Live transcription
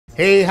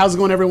Hey, how's it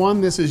going, everyone?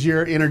 This is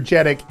your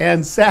energetic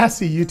and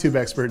sassy YouTube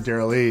expert,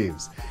 Derral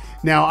Eves.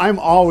 Now, I'm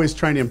always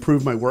trying to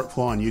improve my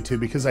workflow on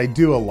YouTube because I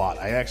do a lot.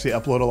 I actually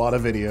upload a lot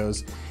of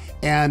videos,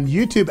 and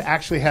YouTube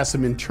actually has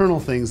some internal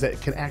things that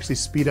can actually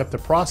speed up the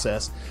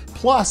process.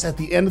 Plus, at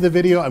the end of the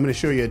video, I'm going to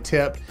show you a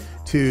tip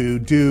to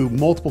do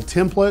multiple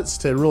templates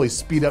to really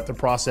speed up the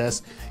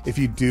process if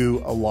you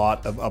do a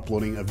lot of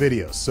uploading of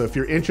videos. So if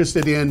you're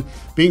interested in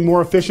being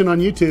more efficient on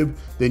YouTube,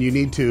 then you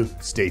need to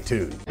stay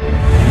tuned.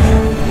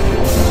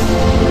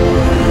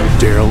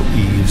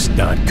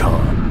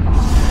 DerralEves.com.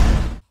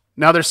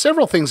 Now, there's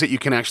several things that you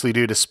can actually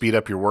do to speed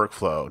up your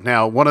workflow.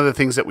 Now, one of the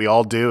things that we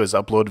all do is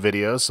upload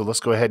videos. So let's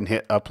go ahead and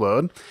hit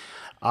upload.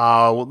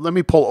 Let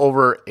me pull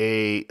over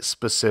a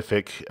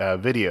specific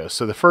video.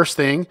 So the first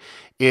thing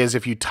is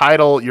if you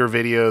title your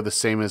video the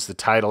same as the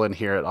title in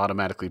here, it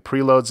automatically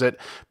preloads it.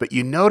 But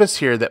you notice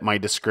here that my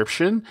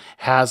description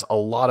has a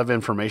lot of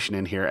information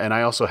in here, and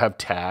I also have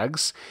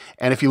tags.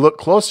 And if you look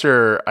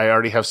closer, I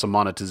already have some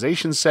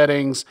monetization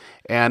settings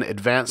and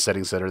advanced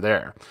settings that are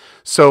there.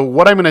 So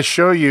what I'm going to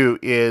show you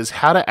is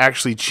how to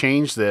actually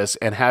change this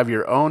and have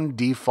your own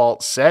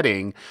default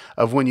setting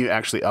of when you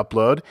actually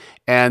upload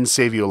and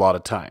save you a lot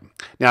of time.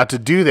 Now, to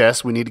do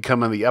this, we need to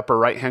come in the upper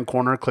right-hand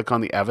corner, click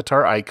on the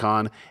avatar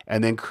icon,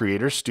 and then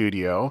Creator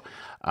Studio.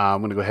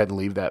 I'm going to go ahead and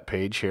leave that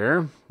page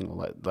here.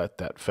 We'll let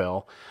that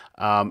fill.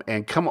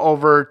 And come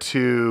over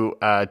to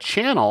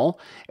Channel,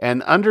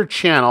 and under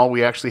Channel,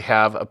 we actually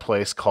have a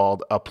place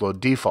called Upload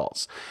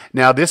Defaults.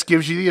 Now, this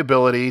gives you the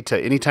ability to,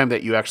 anytime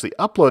that you actually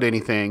upload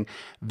anything,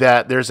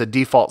 that there's a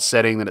default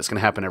setting that it's going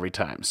to happen every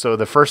time. So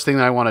the first thing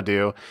that I want to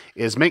do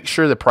is make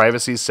sure the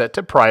privacy is set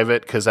to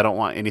private, because I don't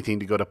want anything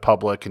to go to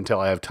public until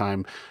I have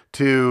time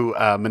to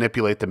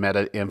manipulate the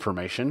meta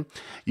information.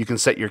 You can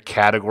set your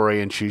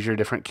category and choose your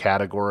different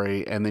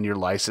category, and then your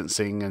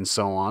licensing and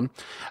so on.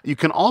 You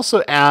can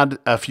also add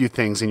a few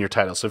things in your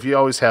title. So if you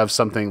always have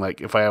something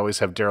like, if I always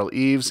have Derral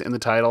Eves in the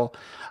title,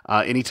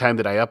 anytime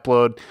that I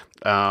upload,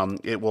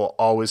 it will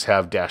always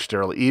have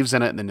Derral Eves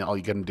in it, and then all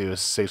you're going to do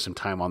is save some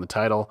time on the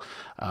title.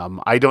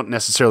 I don't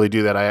necessarily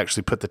do that. I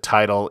actually put the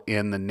title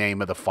in the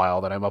name of the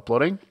file that I'm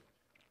uploading.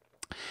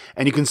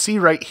 And you can see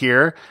right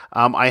here,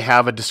 I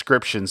have a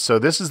description. So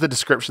this is the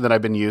description that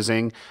I've been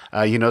using.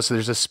 You notice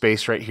there's a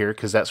space right here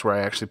because that's where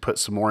I actually put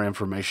some more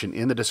information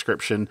in the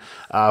description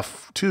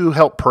to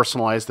help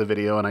personalize the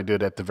video, and I do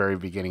it at the very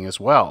beginning as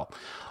well.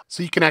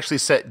 So you can actually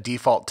set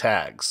default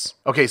tags.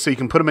 Okay, so you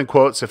can put them in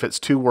quotes if it's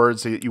 2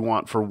 words that you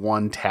want for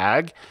one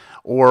tag,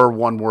 or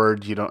 1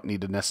 word, you don't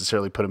need to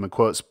necessarily put them in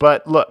quotes.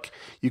 But look,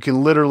 you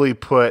can literally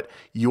put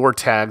your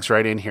tags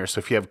right in here. So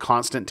if you have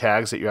constant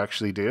tags that you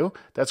actually do,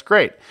 that's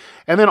great.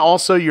 And then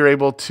also you're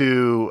able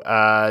to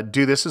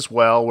do this as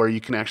well, where you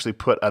can actually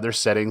put other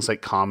settings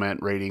like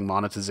comment, rating,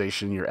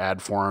 monetization, your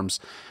ad forms,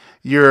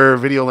 your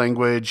video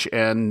language,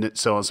 and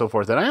so on and so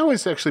forth. And I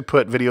always actually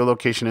put video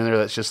location in there.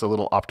 That's just a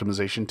little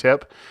optimization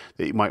tip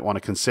that you might want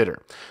to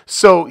consider.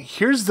 So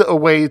here's a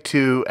way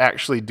to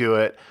actually do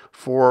it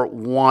for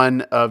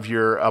one of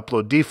your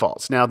upload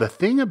defaults. Now, the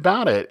thing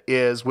about it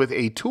is with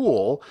a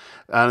tool,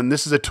 and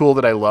this is a tool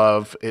that I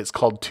love, it's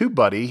called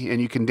TubeBuddy,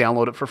 and you can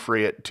download it for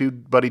free at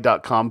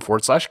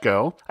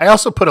tubebuddy.com/go. I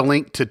also put a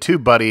link to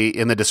TubeBuddy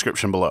in the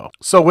description below.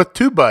 So with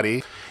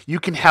TubeBuddy, you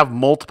can have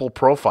multiple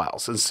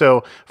profiles. And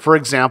so, for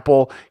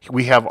example,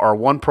 we have our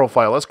one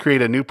profile. Let's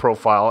create a new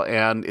profile,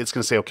 and it's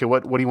going to say, okay,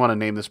 what do you want to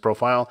name this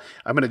profile?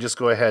 I'm going to just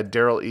go ahead,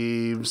 Derral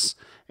Eves,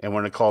 and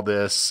we're going to call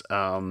this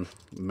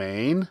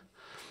main.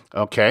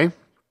 Okay,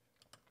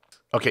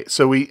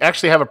 so we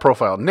actually have a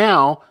profile.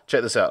 Now,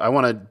 check this out. I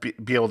want to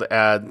be able to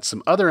add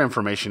some other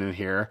information in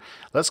here.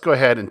 Let's go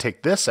ahead and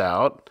take this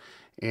out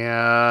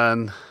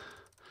and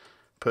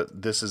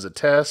put this as a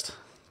test.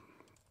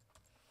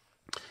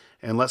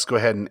 And let's go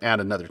ahead and add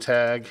another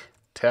tag,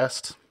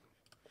 test.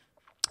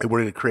 And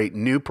we're going to create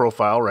new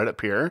profile right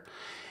up here.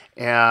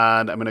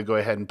 And I'm going to go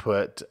ahead and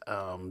put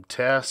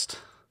test.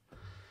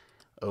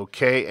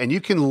 Okay, and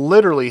you can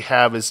literally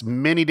have as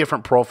many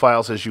different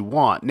profiles as you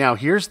want. Now,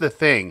 here's the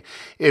thing.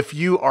 If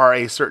you are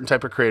a certain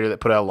type of creator that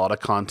put out a lot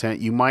of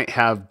content, you might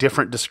have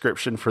different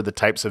description for the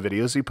types of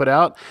videos you put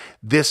out.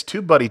 This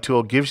TubeBuddy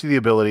tool gives you the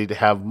ability to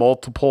have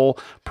multiple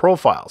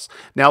profiles.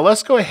 Now,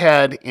 let's go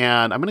ahead,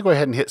 and I'm going to go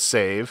ahead and hit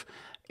save.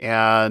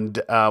 And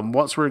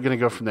once we're going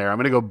to go from there, I'm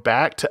going to go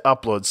back to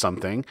upload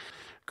something.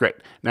 Great.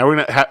 Now we're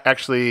going to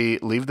actually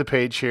leave the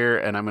page here,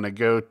 and I'm going to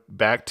go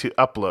back to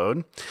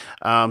upload.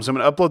 So I'm going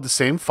to upload the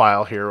same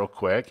file here real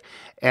quick.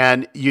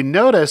 And you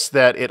notice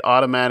that it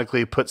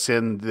automatically puts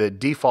in the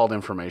default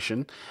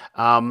information.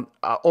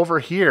 Over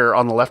here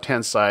on the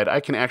left-hand side, I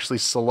can actually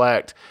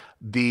select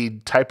the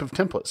type of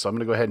template. So I'm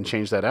going to go ahead and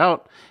change that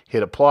out,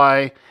 hit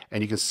apply,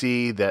 and you can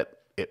see that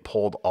it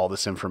pulled all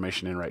this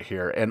information in right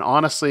here. And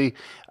honestly,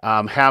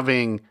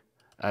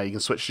 you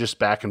can switch just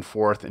back and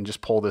forth and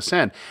just pull this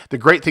in. The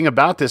great thing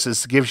about this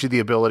is it gives you the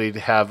ability to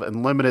have an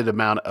unlimited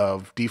amount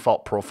of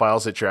default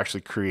profiles that you're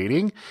actually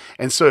creating.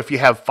 And so if you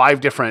have 5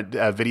 different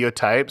video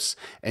types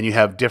and you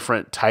have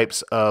different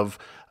types of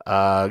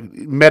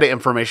meta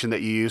information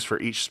that you use for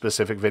each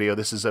specific video.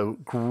 This is a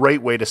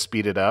great way to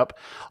speed it up.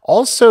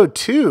 Also,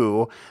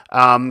 too,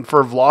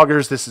 for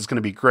vloggers, this is going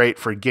to be great.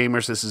 For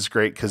gamers, this is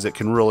great because it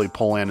can really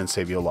pull in and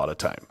save you a lot of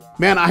time.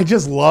 Man, I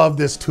just love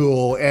this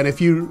tool. And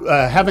if you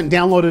haven't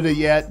downloaded it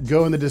yet,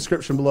 go in the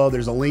description below.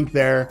 There's a link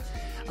there.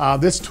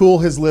 This tool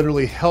has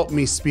literally helped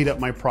me speed up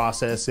my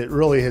process. It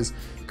really has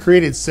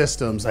created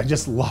systems. I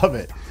just love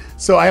it.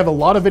 So I have a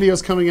lot of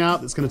videos coming out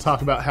that's going to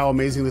talk about how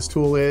amazing this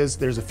tool is.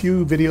 There's a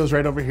few videos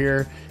right over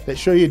here that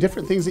show you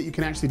different things that you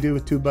can actually do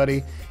with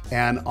TubeBuddy.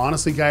 And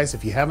honestly, guys,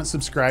 if you haven't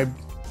subscribed,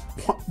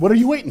 what are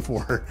you waiting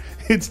for?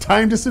 It's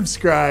time to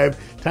subscribe,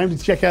 time to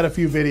check out a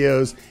few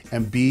videos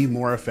and be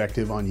more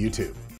effective on YouTube.